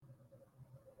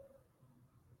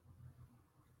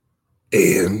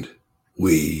And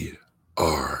we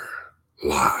are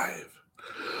live.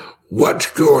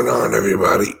 What's going on,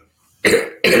 everybody?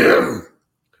 Come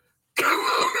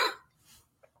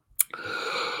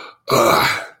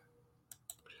on.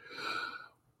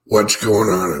 What's going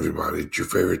on, everybody? It's your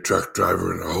favorite truck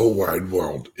driver in the whole wide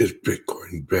world. It's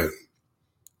Bitcoin Ben.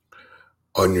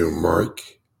 On your mark,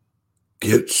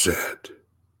 get set,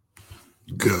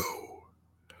 go.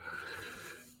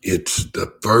 It's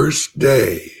the first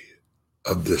day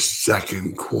of the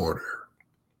second quarter.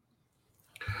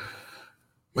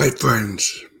 My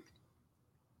friends,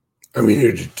 I'm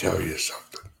here to tell you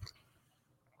something.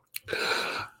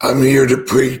 I'm here to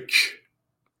preach.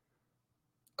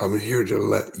 I'm here to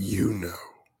let you know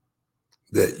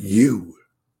that you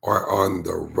are on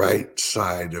the right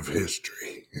side of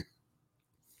history.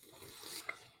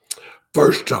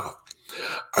 First off,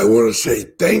 I want to say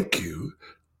thank you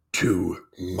to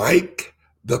Mike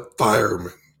the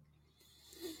Fireman.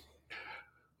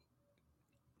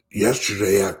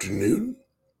 Yesterday afternoon,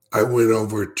 I went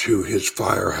over to his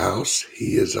firehouse.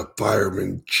 He is a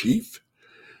fireman chief.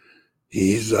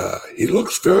 He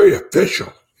looks very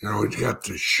official. You know, he's got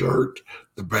the shirt,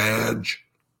 the badge,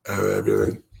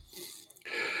 everything.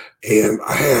 And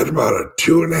I had about a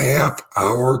 2.5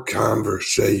 hour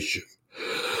conversation.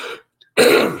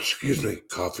 Excuse me,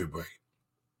 coffee break.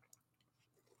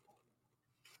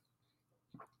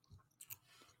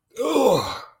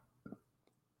 Oh,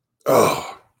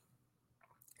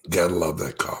 gotta love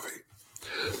that coffee.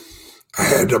 I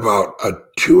had about a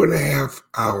 2.5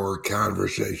 hour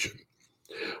conversation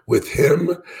with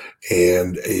him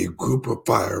and a group of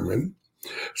firemen,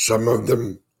 some of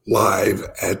them live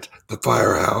at the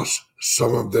firehouse,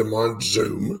 some of them on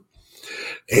Zoom,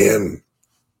 and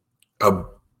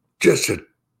just a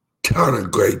ton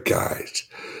of great guys.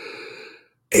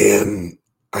 And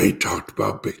I talked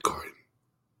about Bitcoin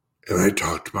and I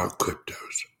talked about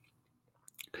cryptos.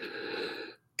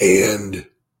 And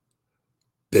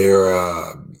they're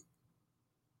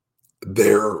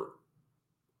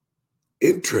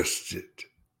interested.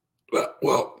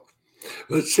 Well,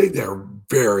 let's say they're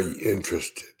very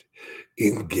interested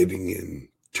in getting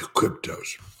into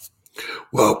cryptos.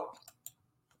 Well,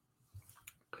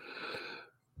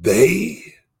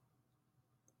 they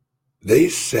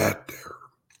sat there,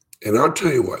 and I'll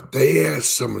tell you what, they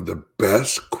asked some of the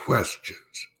best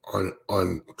questions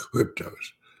on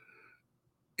cryptos,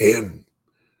 and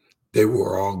they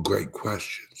were all great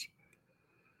questions.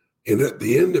 And at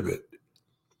the end of it,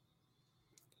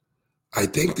 I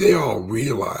think they all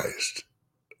realized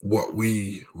what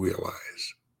we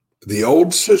realize. The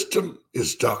old system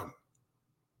is done.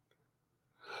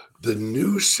 The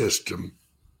new system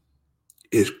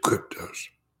is cryptos.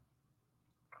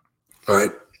 All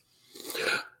right.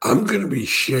 I'm going to be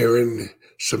sharing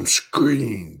some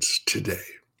screens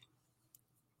today.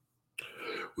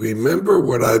 Remember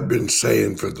what I've been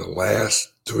saying for the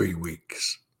last 3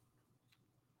 weeks,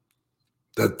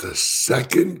 that the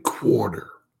second quarter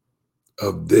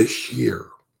of this year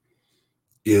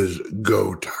is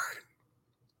go time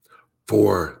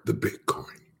for the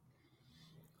Bitcoin.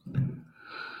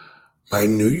 My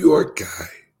New York guy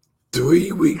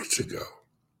 3 weeks ago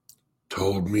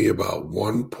told me about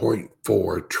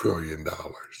 $1.4 trillion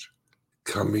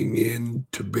coming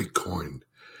into Bitcoin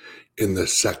in the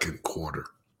second quarter.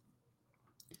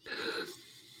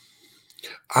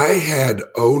 I had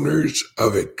owners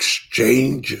of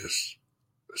exchanges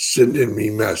sending me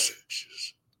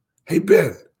messages. Hey,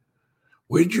 Ben,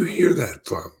 where'd you hear that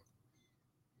from?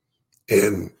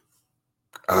 And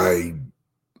I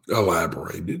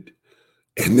elaborated,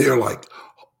 and they're like,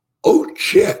 oh,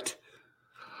 shit,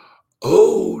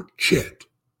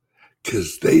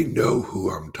 because they know who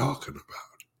I'm talking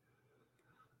about.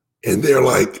 And they're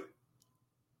like,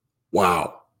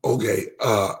 wow, okay,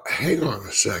 hang on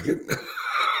a second.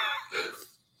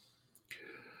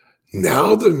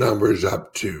 Now the number's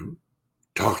up to,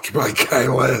 talked to my guy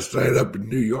last night up in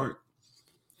New York.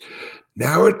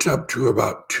 Now it's up to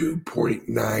about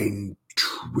 $2.9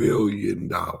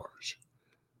 trillion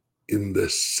in the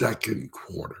second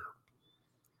quarter.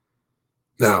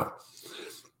 Now,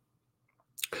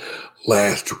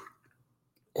 last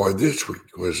or this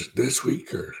week, was it this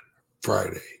week or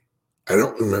Friday? I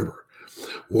don't remember.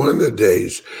 One of the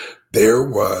days there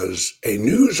was a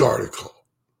news article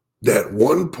that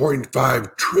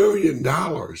 $1.5 trillion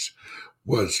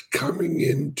was coming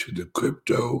into the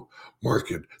crypto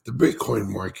market, the Bitcoin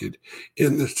market,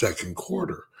 in the second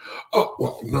quarter. Oh,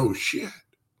 well, no shit.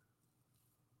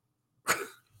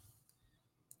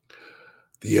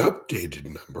 The updated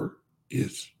number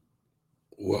is,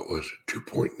 what was it,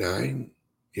 2.9?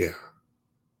 Yeah.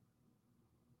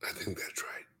 I think that's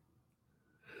right.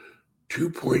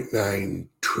 $2.9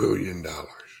 trillion.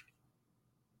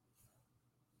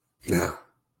 Now,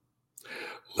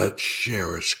 let's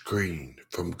share a screen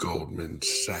from Goldman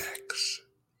Sachs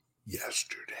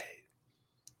yesterday.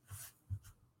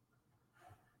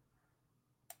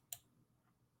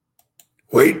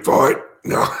 Wait for it.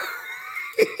 No.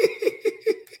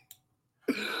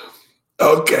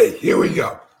 Okay, here we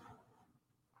go.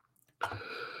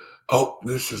 Oh,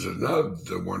 this is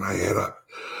another one I had up.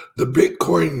 The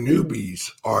Bitcoin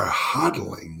newbies are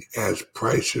hodling as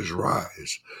prices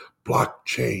rise,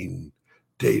 blockchain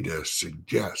data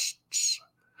suggests.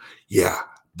 Yeah,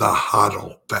 the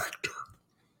hodl factor.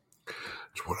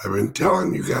 That's what I've been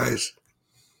telling you guys.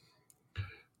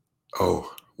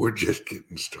 Oh, we're just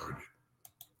getting started.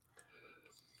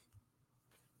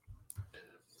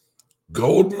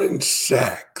 Goldman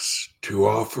Sachs to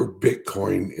offer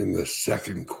Bitcoin in the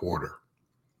second quarter.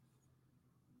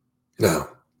 Now,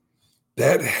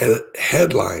 that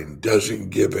headline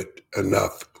doesn't give it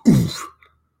enough oomph.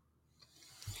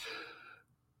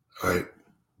 All right,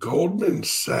 Goldman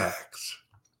Sachs.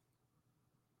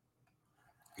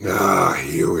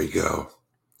 Here we go.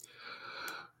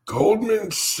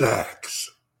 Goldman Sachs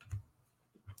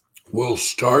will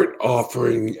start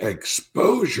offering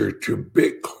exposure to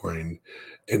Bitcoin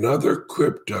and other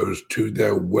cryptos to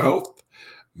their wealth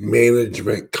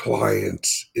management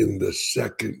clients in the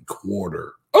second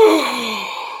quarter.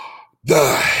 Oh,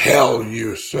 the hell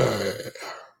you say?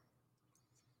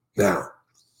 Now,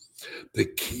 the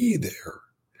key there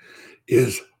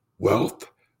is wealth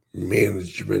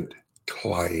management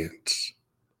clients.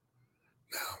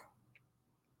 Now,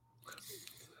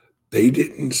 they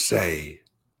didn't say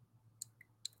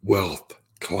wealth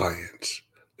clients.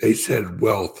 They said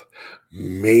wealth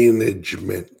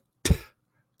management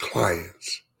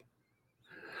clients.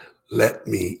 Let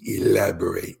me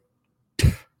elaborate.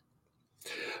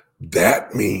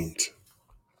 That means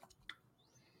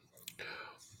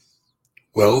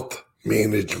wealth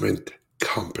management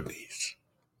companies.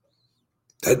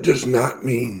 That does not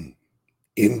mean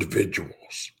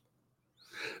individuals.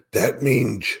 That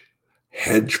means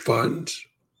hedge funds.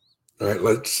 All right,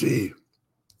 let's see.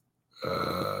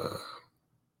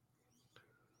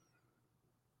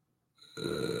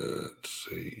 Let's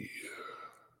see.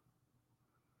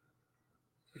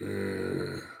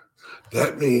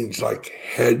 That means like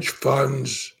hedge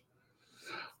funds,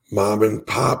 mom and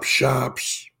pop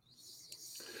shops,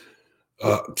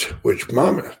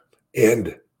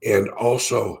 and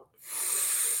also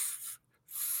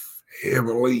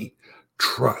family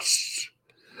trusts.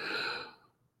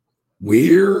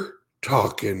 We're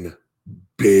talking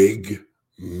big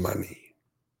money.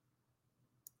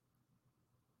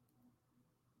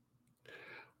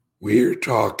 We're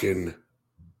talking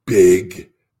big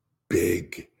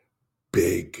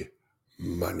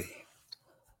money.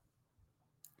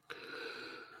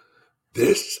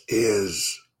 This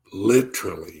is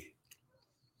literally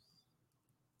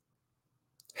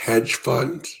hedge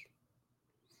funds,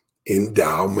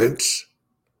 endowments,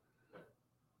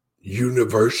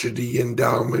 university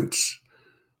endowments,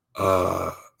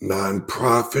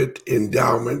 nonprofit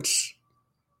endowments,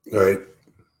 right?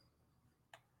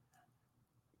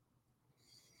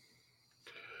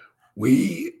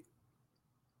 We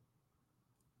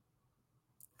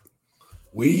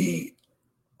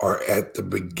are at the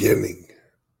beginning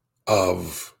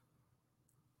of,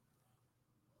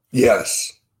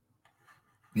 yes.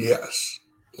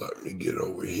 Let me get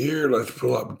over here. Let's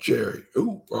pull up Jerry.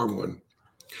 Ooh, wrong one.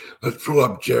 Let's pull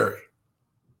up Jerry.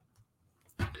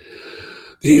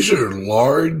 These are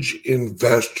large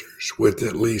investors with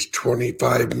at least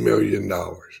 $25 million.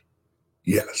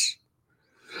 Yes.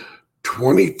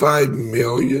 $25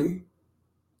 million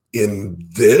in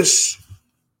this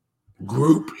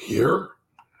group here.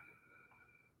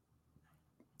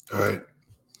 All right.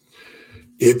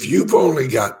 If you've only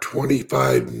got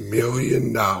 $25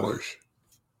 million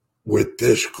with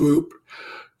this group,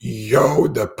 you're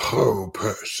the pro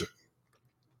person.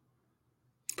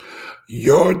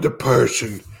 You're the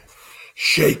person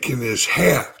shaking his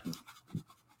hat.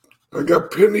 I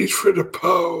got pennies for the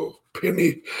po.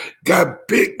 Got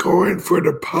Bitcoin for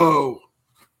the po.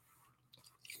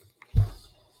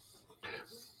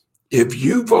 If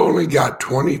you've only got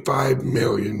 $25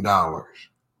 million,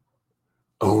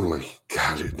 only,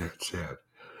 God, isn't that sad?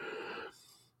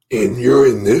 And you're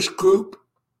in this group,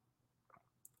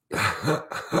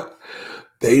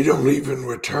 they don't even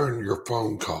return your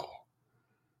phone call.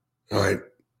 All right.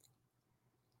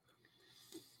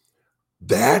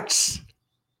 That's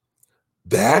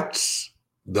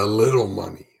the little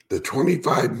money. The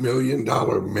 $25 million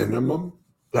minimum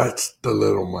That's the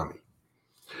little money.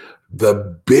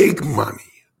 The big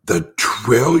money, the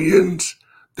trillions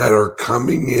that are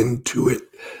coming into it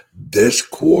this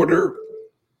quarter,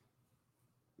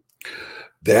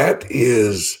 that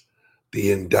is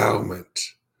the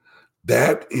endowments.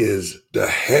 That is the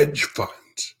hedge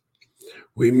funds.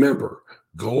 Remember,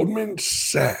 Goldman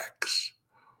Sachs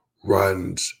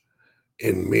runs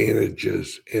and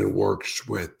manages and works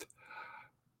with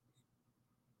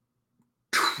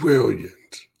trillions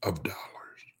of dollars.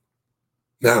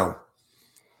 Now,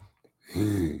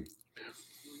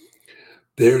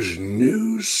 there's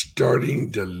news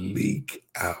starting to leak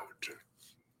out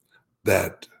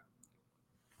that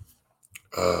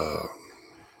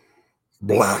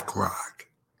BlackRock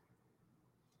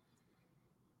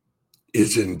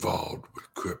is involved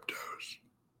with cryptos.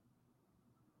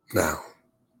 Now,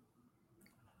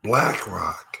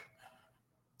 BlackRock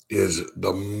is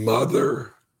the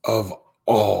mother of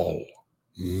all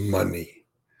money.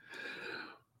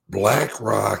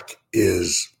 BlackRock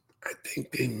is, I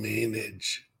think they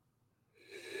manage,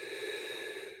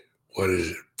 what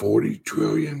is it, $40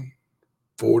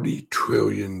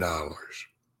 trillion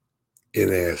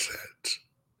in assets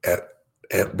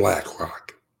at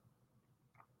BlackRock,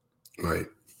 right?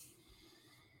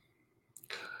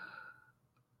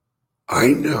 I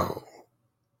know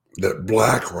that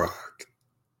BlackRock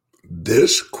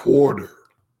this quarter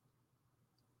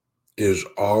is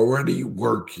already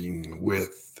working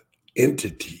with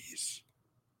entities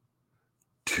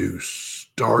to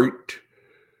start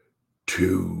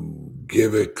to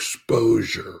give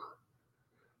exposure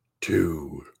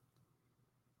to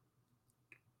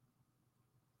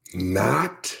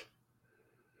not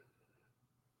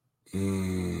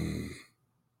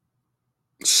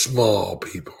small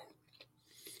people.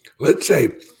 Let's say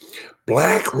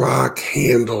BlackRock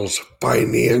handles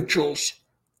financials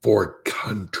for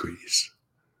countries.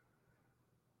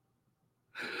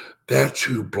 That's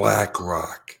who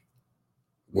BlackRock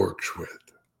works with.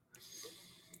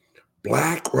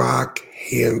 BlackRock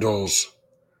handles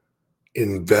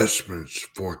investments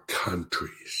for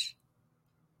countries.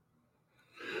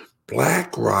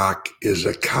 BlackRock is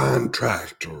a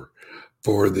contractor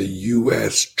for the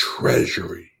U.S.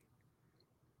 Treasury.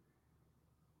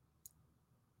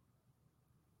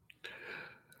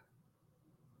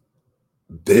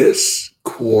 This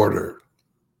quarter,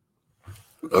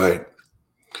 right?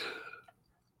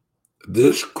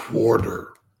 This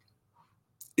quarter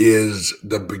is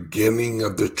the beginning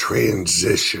of the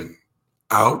transition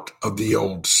out of the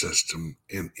old system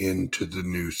and into the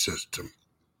new system.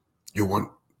 You want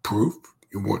proof?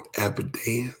 You want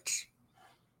evidence?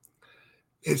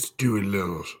 Let's do a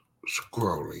little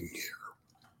scrolling here.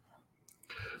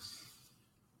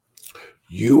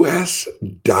 U.S.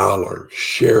 dollar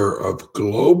share of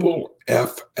global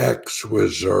FX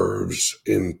reserves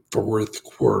in fourth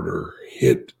quarter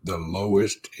hit the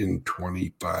lowest in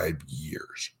 25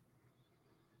 years.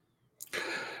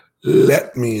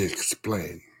 Let me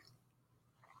explain.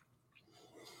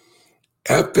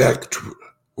 FX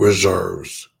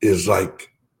reserves is like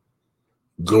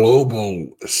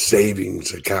global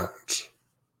savings accounts,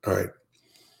 all right,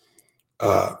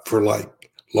 for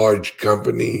like large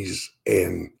companies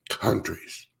and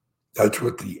countries. That's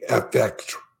what the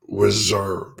FX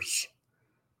reserves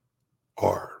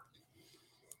are.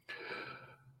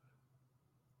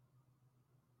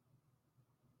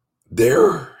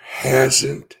 There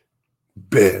hasn't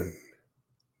been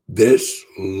this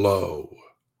low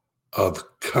of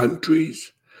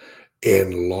countries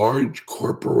and large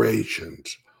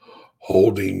corporations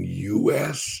holding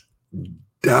U.S.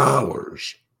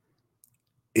 dollars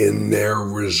in their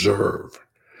reserve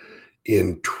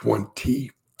in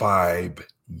 25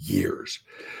 years.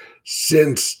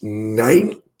 Since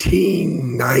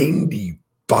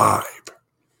 1995.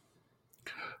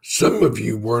 Some of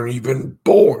you weren't even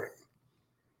born,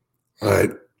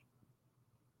 right,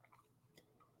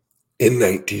 in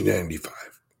 1995.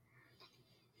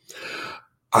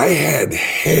 I had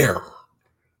hair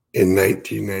in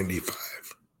 1995.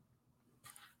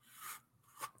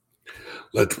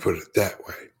 Let's put it that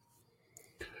way.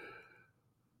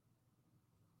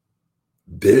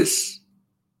 This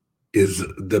is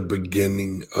the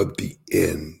beginning of the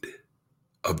end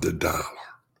of the dollar.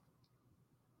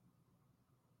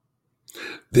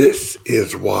 This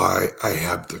is why I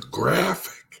have the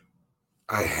graphic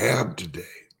I have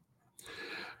today.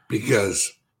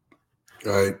 Because,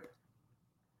 right?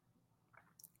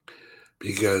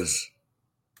 Because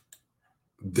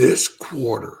this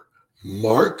quarter,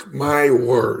 mark my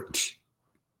words,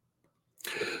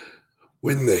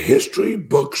 when the history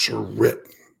books are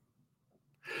written,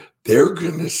 they're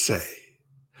going to say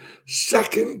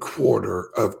second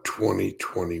quarter of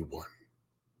 2021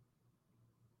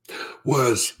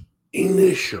 was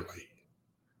initially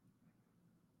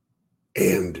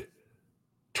and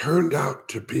turned out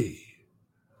to be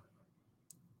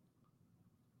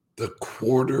the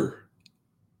quarter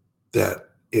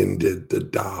that ended the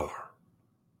dollar.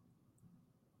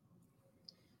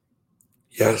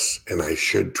 Yes, and I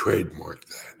should trademark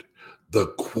that. The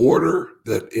quarter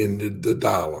that ended the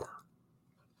dollar.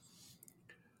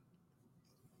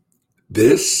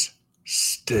 This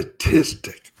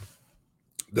statistic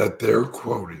that they're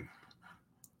quoting,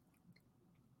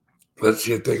 let's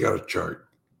see if they got a chart.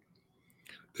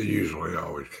 They usually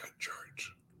always got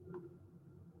charts.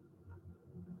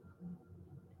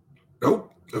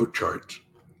 Nope, no charts.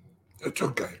 That's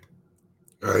okay.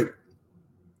 All right.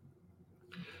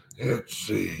 Let's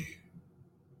see.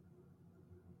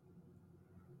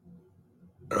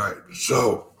 All right.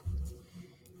 So,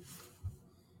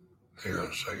 hang on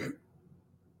a second.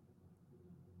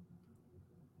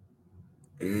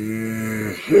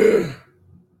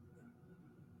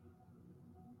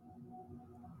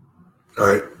 All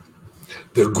right.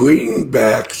 The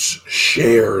greenbacks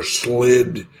share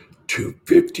slid to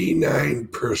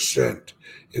 59%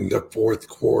 in the fourth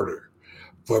quarter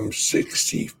from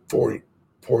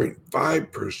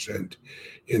 60.5%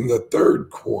 in the third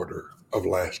quarter of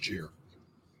last year.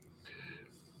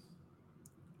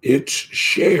 Its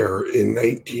share in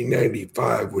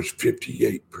 1995 was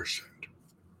 58%.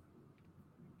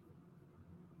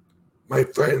 My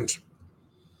friends,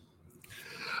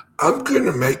 I'm going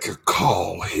to make a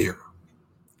call here.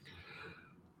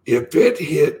 If it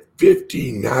hit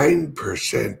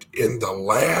 59% in the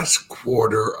last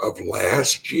quarter of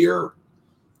last year,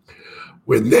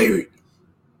 when they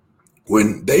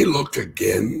look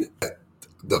again at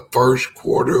the first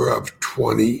quarter of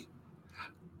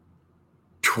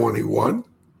 2021,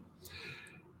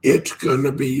 it's going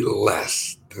to be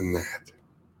less than that.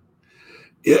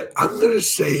 I'm going to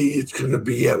say it's going to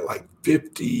be at like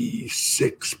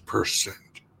 56%.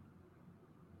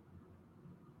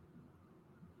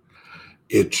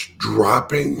 It's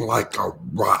dropping like a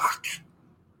rock.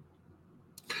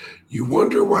 You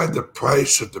wonder why the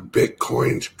price of the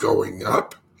Bitcoin's going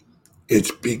up?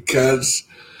 It's because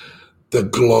the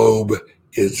globe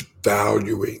is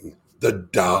valuing the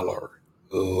dollar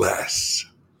less.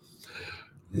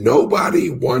 Nobody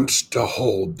wants to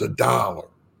hold the dollar.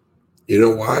 You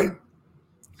know why?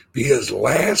 Because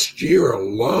last year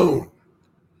alone,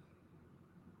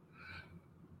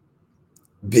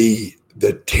 the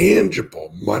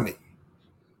tangible money,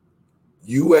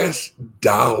 US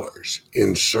dollars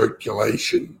in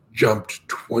circulation, jumped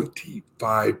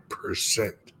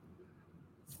 25%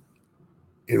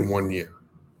 in 1 year.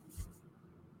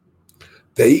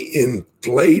 They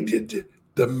inflated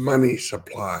the money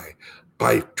supply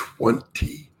by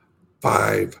 25%.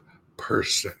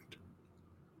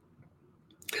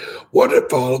 What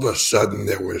if all of a sudden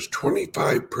there was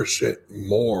 25%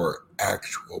 more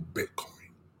actual Bitcoin?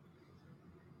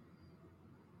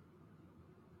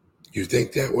 You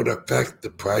think that would affect the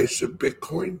price of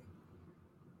Bitcoin?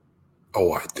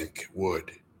 Oh, I think it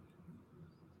would.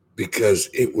 Because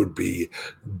it would be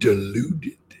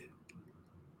diluted.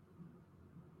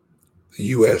 The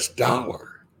US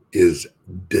dollar is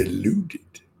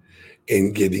diluted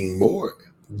and getting more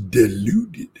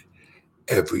diluted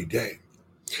every day.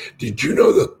 Did you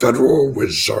know the Federal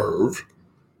Reserve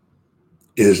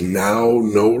is now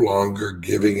no longer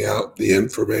giving out the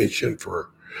information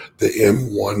for the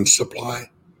M1 supply?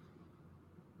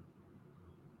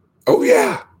 Oh,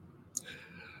 yeah.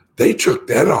 They took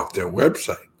that off their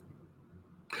website.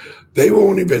 They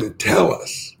won't even tell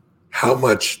us how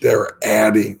much they're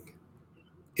adding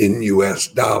in US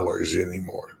dollars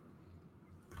anymore.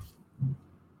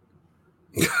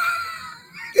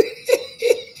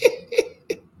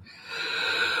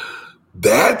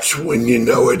 That's when you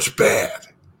know it's bad.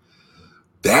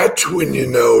 That's when you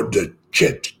know the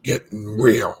shit's getting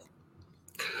real.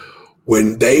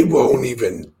 When they won't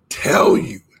even tell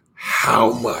you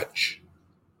how much,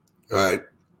 right?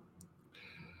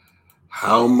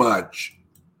 How much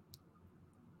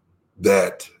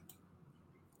that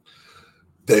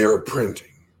they are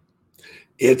printing.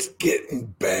 It's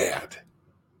getting bad.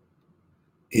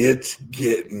 It's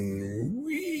getting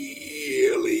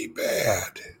really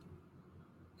bad.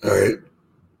 All right.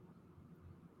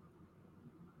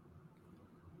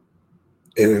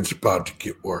 And it's about to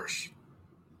get worse.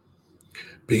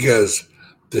 Because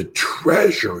the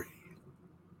Treasury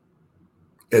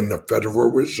and the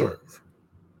Federal Reserve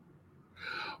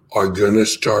are going to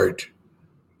start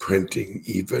printing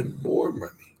even more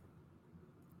money.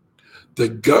 The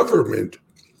government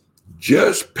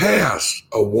just passed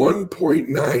a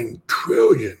 $1.9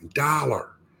 trillion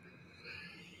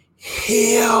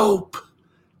help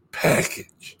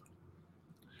package.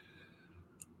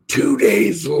 2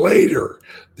 days later,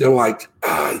 they're like,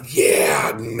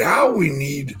 yeah, now we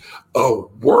need a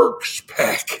works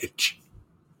package.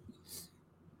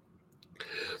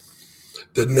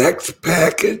 The next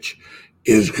package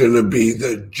is going to be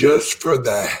the just for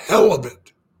the hell of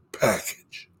it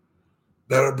package.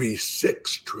 That'll be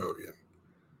 $6 trillion.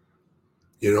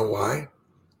 You know why?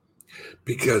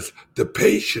 Because the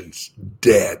patient's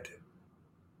dead.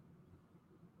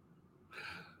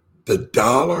 The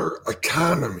dollar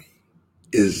economy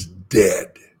is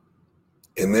dead.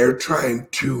 And they're trying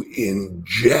to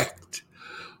inject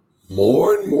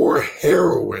more and more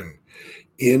heroin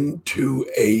into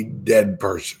a dead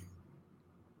person.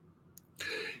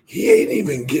 He ain't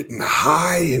even getting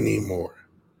high anymore.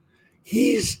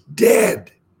 He's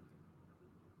dead.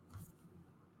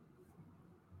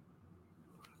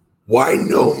 Why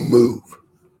no move?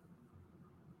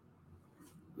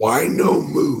 Why no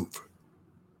move?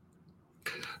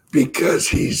 Because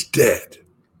he's dead.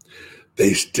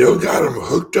 They still got him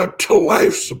hooked up to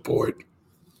life support.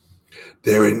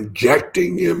 They're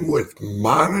injecting him with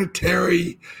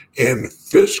monetary and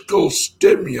fiscal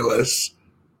stimulus,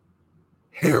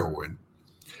 heroin,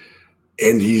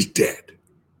 and he's dead.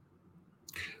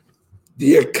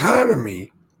 The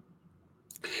economy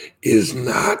is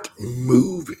not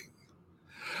moving.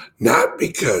 Not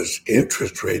because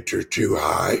interest rates are too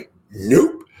high.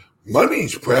 Nope.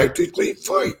 Money's practically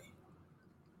free.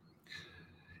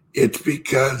 It's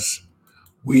because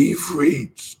we've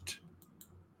reached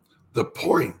the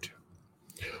point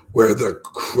where the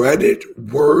credit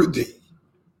worthy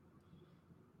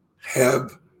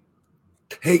have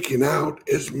taken out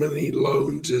as many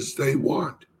loans as they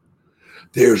want.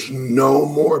 There's no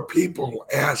more people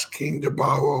asking to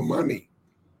borrow money.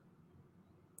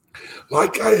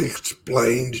 Like I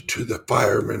explained to the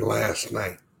firemen last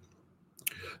night,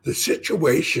 the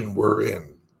situation we're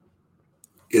in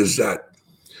is that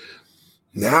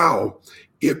now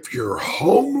if you're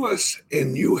homeless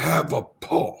and you have a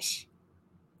pulse,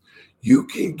 you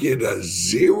can get a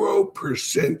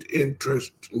 0%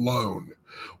 interest loan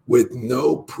with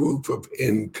no proof of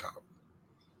income.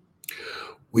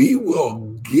 We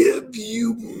will give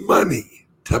you money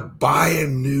to buy a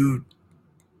new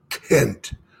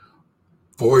tent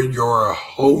for your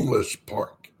homeless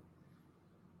park.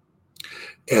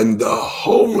 And the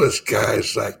homeless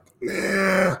guy's like,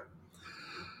 nah,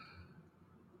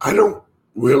 I don't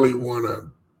really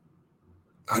want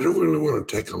to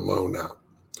take a loan out.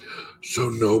 So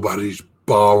nobody's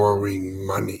borrowing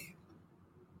money.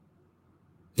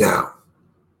 Now,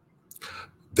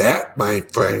 that, my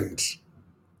friends,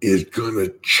 is going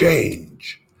to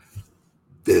change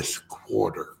this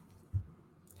quarter.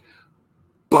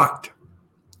 But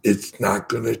it's not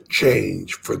going to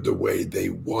change for the way they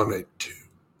want it to.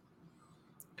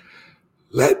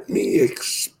 Let me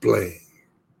explain.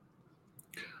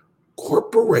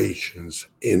 Corporations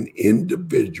and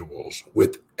individuals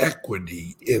with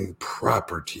equity in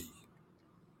property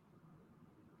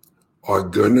are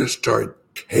going to start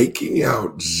taking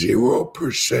out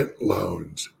 0%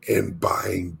 loans and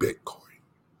buying Bitcoin.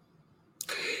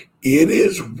 It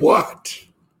is what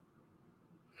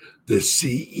the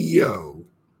CEO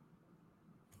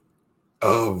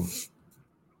of,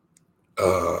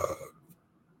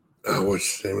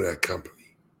 what's the name of that company?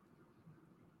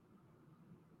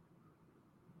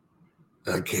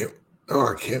 I can't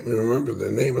remember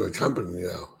the name of the company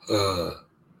now.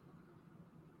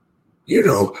 You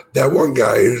know, that one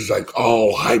guy who's like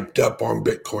all hyped up on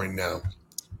Bitcoin now.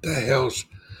 The hell's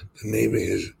the name of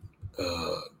his?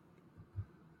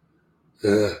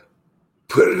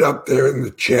 Put it up there in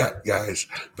the chat, guys.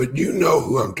 But you know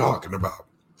who I'm talking about.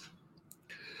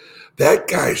 That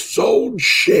guy sold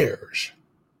shares,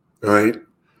 right?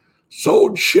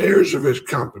 Sold shares of his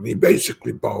company,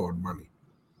 basically borrowed money.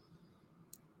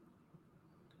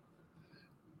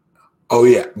 Oh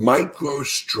yeah,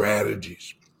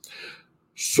 MicroStrategies.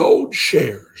 Sold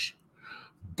shares,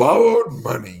 borrowed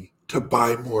money to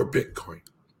buy more Bitcoin.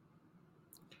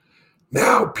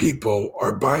 Now people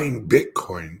are buying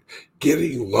Bitcoin,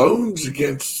 getting loans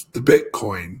against the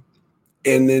Bitcoin,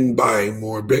 and then buying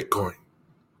more Bitcoin.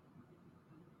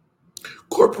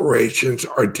 Corporations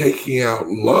are taking out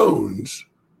loans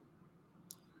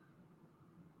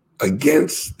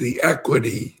against the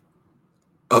equity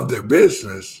of their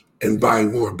business and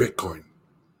buying more Bitcoin.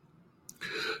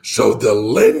 So the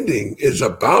lending is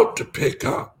about to pick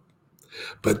up,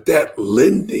 but that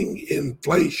lending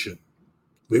inflation,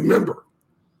 remember,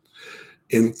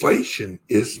 inflation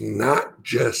is not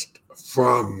just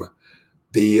from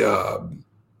the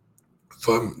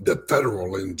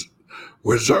Federal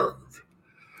Reserve.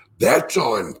 That's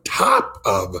on top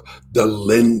of the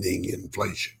lending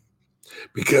inflation.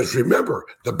 Because remember,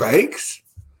 the banks,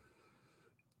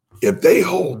 if they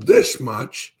hold this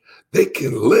much, they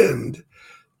can lend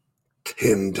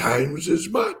 10 times as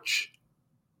much.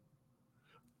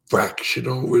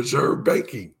 Fractional reserve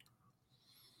banking.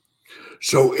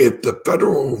 So if the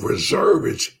Federal Reserve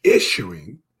is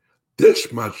issuing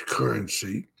this much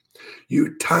currency,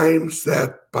 you times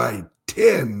that by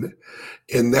 10,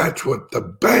 and that's what the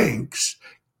banks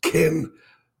can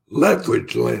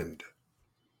leverage lend.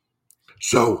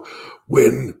 So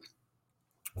when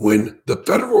the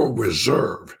Federal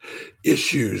Reserve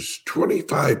issues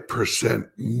 25%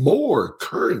 more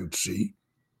currency,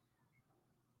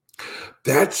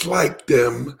 that's like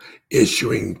them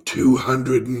issuing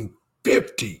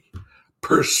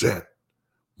 250%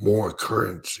 more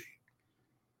currency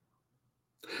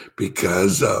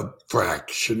because of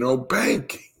fractional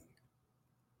banking.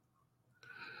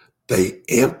 They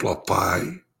amplify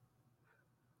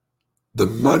the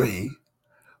money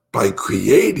by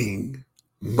creating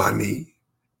money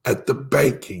at the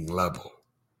banking level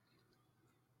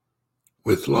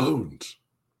with loans.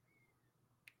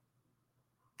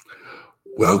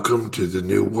 Welcome to the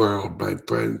new world, my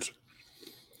friends.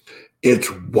 It's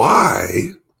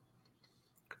why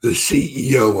the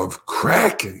CEO of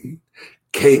Kraken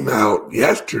came out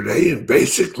yesterday and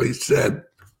basically said,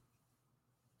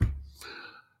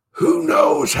 who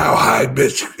knows how high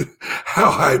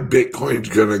Bitcoin's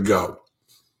going to go?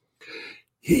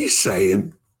 He's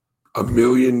saying $1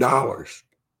 million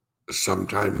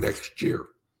sometime next year.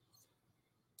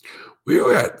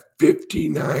 We're at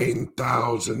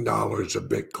 $59,000 of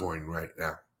Bitcoin right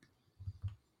now.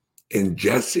 And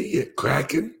Jesse at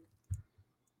Kraken,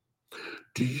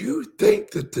 do you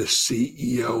think that the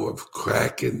CEO of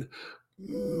Kraken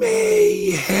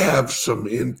may have some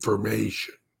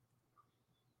information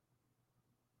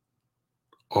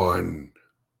on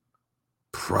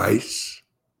price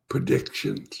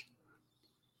predictions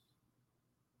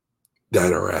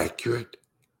that are accurate?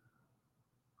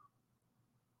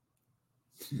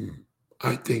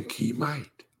 I think he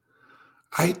might.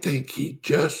 I think he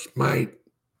just might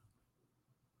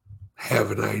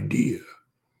have an idea.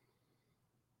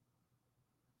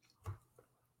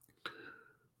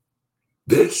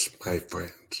 This, my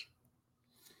friends,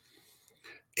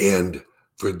 and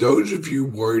for those of you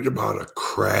worried about a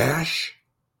crash,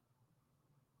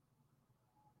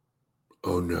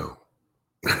 oh no.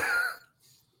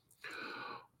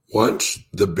 Once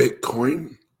the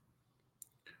Bitcoin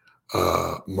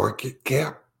market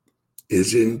cap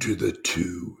is into the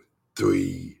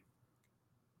 $2-3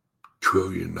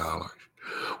 trillion.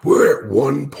 We're at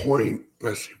 1 point,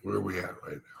 let's see, where are we at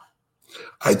right now?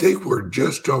 I think we're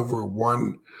just over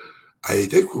I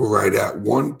think we're right at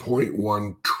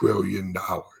 $1.1 trillion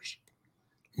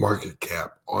market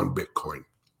cap on Bitcoin.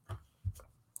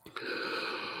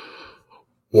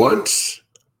 Once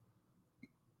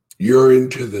you're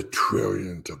into the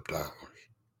trillions of dollars,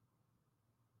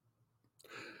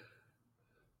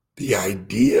 the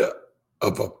idea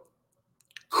of a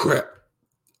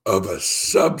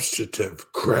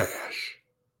substantive crash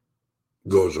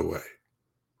goes away.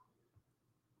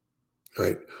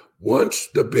 Right? Once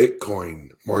the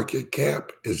Bitcoin market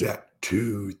cap is at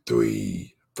 2,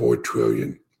 3, 4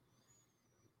 trillion,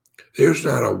 there's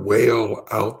not a whale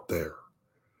out there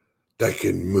that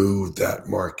can move that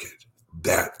market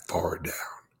that far down.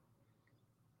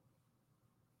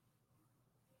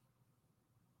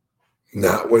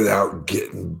 Not without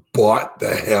getting bought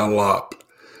the hell up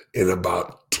in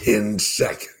about 10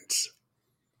 seconds.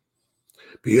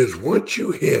 Because once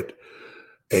you hit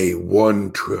a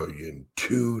 $1 trillion,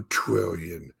 $2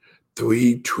 trillion,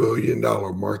 $3 trillion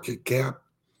market cap,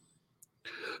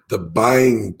 the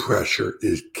buying pressure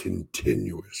is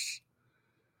continuous.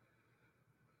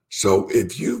 So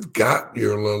if you've got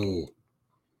your little,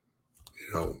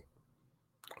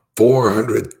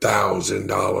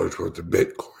 $400,000 worth of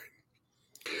Bitcoin,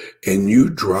 and you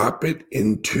drop it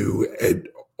into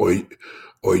or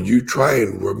you try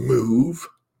and remove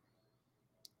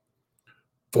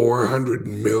 $400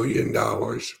 million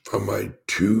from a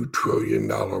 $2 trillion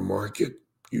market,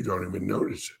 you don't even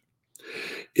notice it.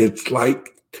 It's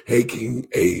like taking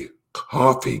a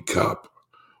coffee cup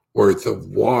worth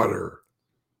of water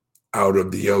out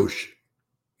of the ocean.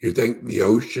 You think the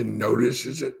ocean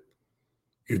notices it?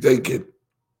 You think it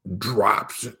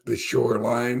drops at the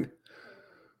shoreline?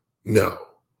 No.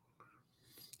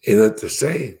 And it's the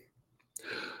same.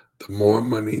 The more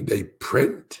money they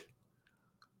print,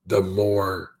 the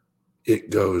more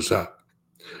it goes up.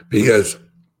 Because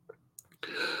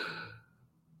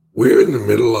we're in the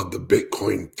middle of the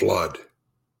Bitcoin flood,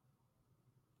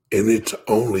 and it's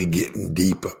only getting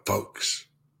deeper, folks.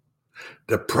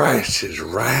 The price is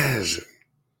rising,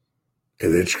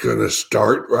 and it's going to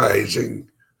start rising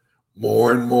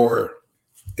more and more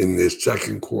in this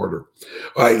second quarter.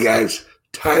 All right, guys,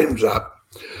 time's up.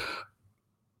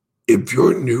 If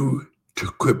you're new to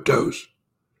cryptos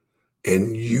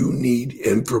and you need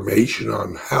information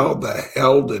on how the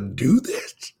hell to do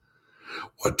this,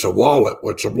 what's a wallet?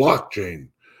 What's a blockchain?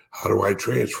 How do I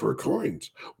transfer coins?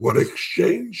 What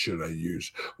exchange should I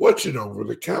use? What's it over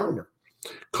the counter?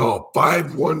 Call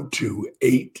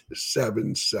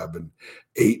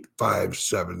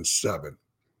 512-877-8577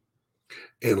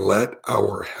 and let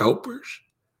our helpers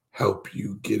help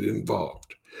you get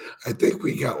involved. I think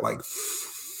we got like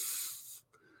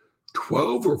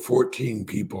 12 or 14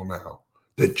 people now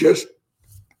that just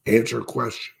answer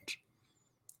questions.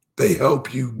 They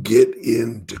help you get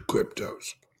into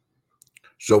cryptos.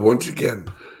 So once again,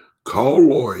 call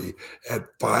Lori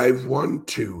at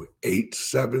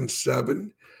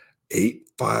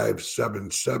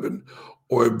 512-877-8577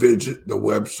 or visit the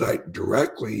website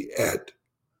directly at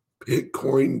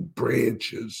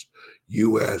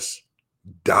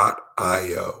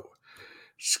bitcoinbranchesus.us.io.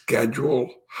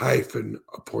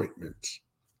 Schedule-appointments.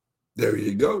 There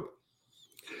you go.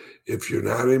 If you're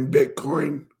not in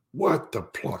Bitcoin, what the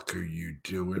pluck are you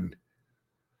doing?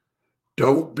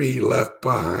 Don't be left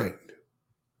behind.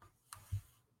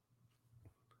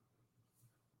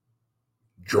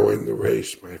 Join the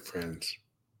race, my friends.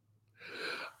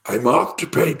 I'm off to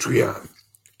Patreon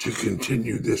to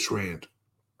continue this rant.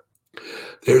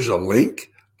 There's a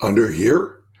link under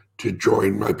here to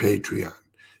join my Patreon.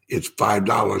 It's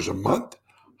 $5 a month.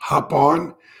 Hop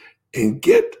on and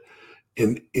get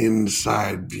an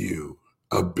inside view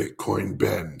of Bitcoin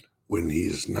Ben when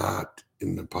he's not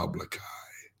in the public eye.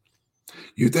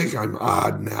 You think I'm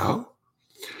odd now?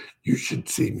 You should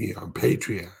see me on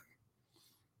Patreon.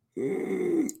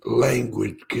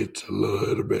 Language gets a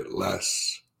little bit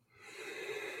less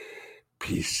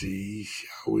PC,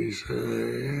 shall we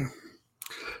say.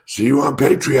 See you on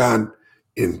Patreon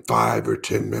in 5 or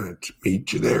 10 minutes.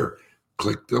 Meet you there.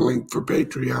 Click the link for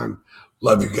Patreon.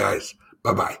 Love you guys.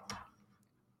 Bye-bye.